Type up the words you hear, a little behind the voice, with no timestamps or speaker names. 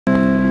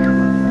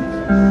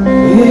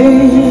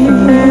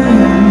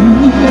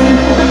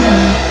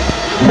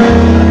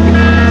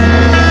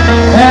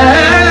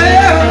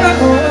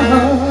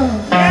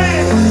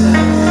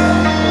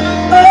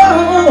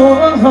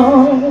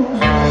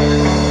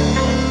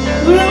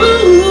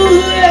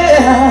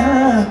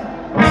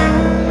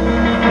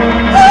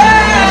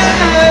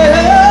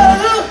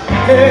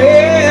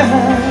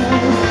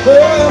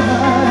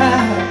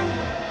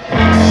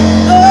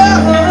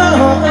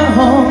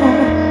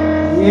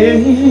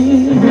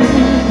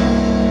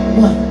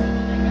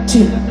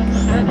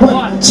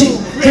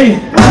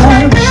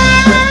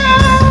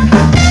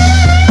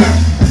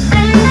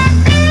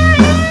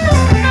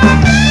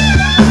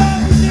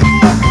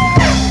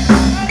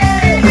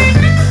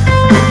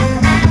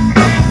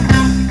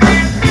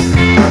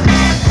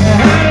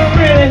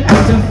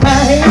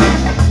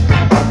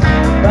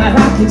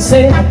can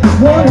say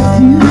one of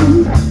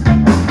you.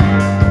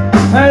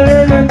 I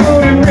learned to go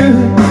and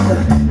root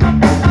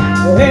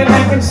when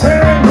I can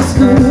turn to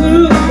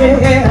school,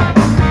 yeah.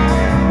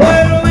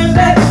 But when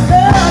that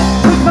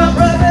stuff with my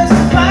brother's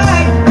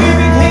fight, we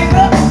became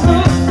a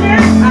fool,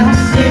 yeah. I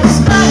said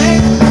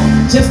smile,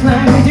 just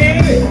like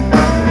David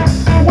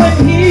when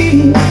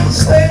he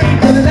slayed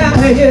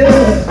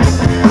Goliath.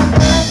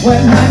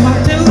 One night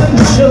I'm doing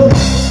the show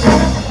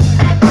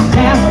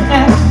down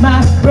at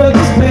my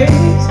brother's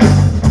place.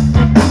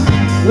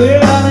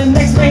 Well, the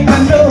next thing I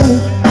know,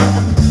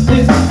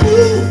 this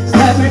fool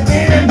slapped me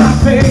in my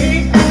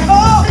face.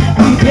 Oh,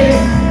 he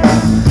did.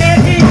 And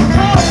he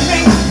called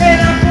me and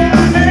I put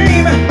my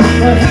name.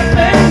 What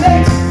happened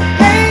next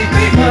gave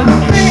me my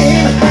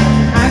fame.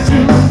 I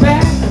drew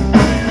back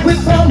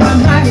with all my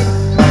might,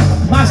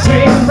 my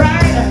straight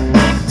right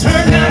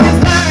turned out his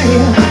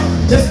light,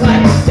 just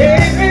like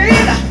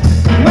David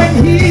when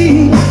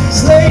he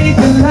slayed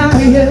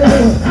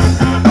Goliath.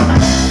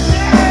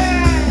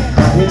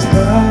 It's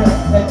pride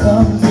that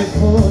comes with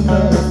full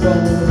of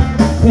gold,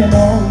 and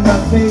all my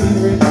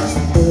favorite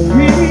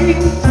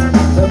stories,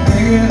 the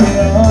bigger they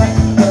are,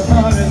 the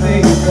harder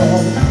they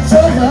fall.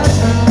 So much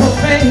for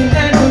fame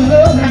and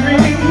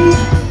glory.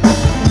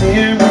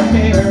 Mirror,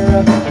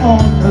 mirror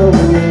on the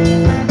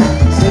wall,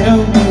 tell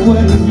me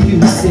what do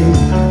you see?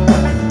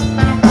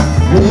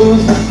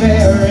 Who's the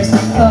fairest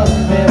of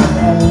them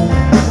all?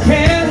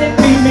 Can it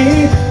be me?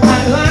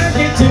 I'd like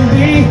it to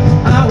be.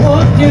 I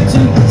want you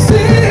to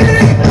see.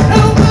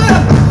 No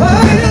matter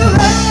what you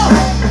love,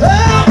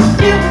 oh,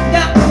 you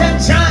got to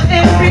try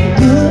and be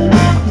good.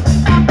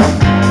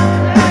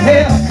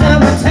 There'll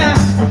come a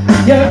time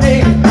you're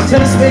ready to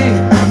speak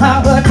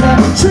out the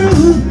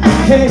truth.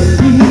 Hey,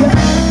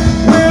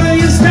 will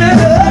you stand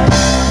up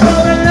for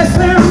the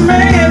lesser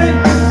man?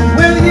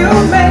 Will you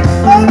make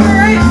a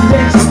great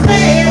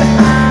stand?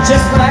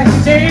 Just like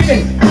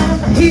David,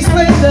 he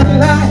slayed the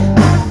lion,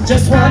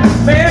 just one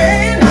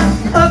man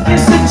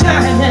against the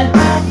giant.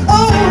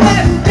 Oh,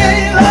 that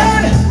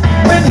David,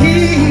 when he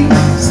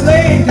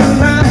slayed the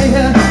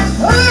lion.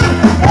 Oh,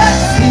 yes,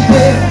 he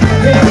did.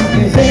 Yeah,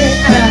 yeah,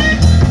 yeah.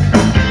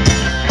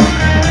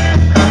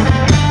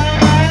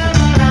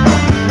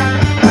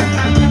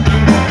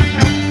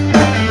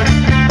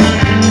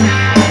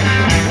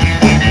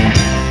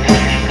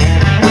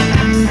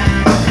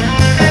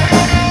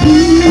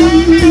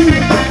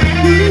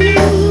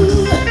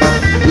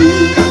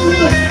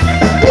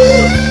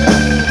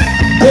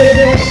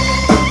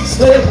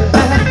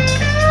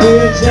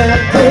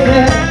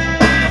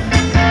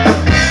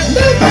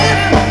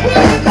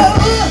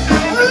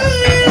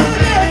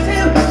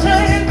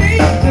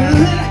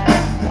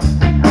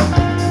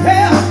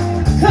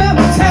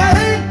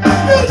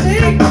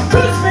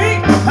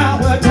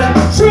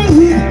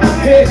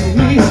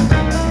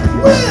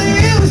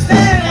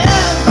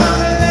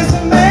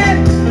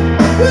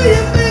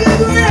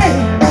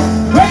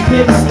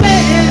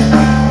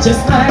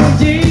 Just like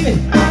David,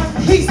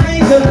 he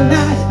slayed the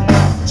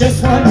lion,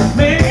 just one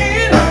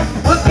man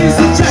against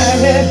the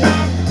giant.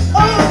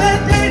 Oh, that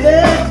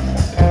David,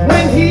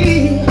 when he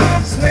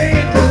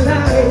slayed the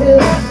lion.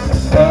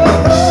 Oh,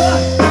 oh,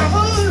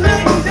 oh,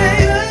 that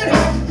David,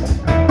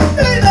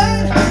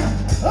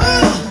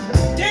 oh,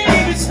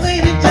 David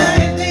slayed the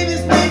giant, David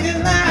slayed the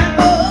lion.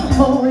 Oh,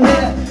 oh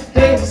yeah,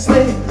 David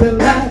slayed the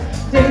lion,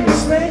 David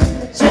slayed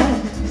the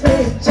giant,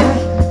 slayed the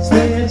giant,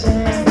 slayed the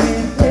giant,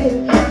 slayed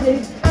the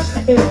giant.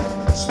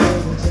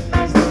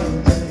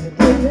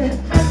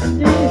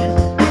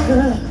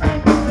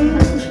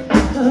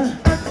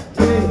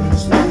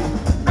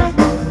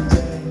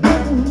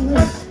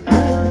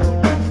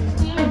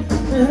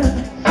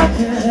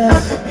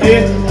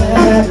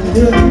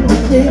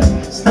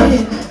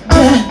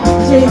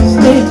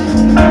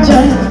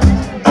 Yeah.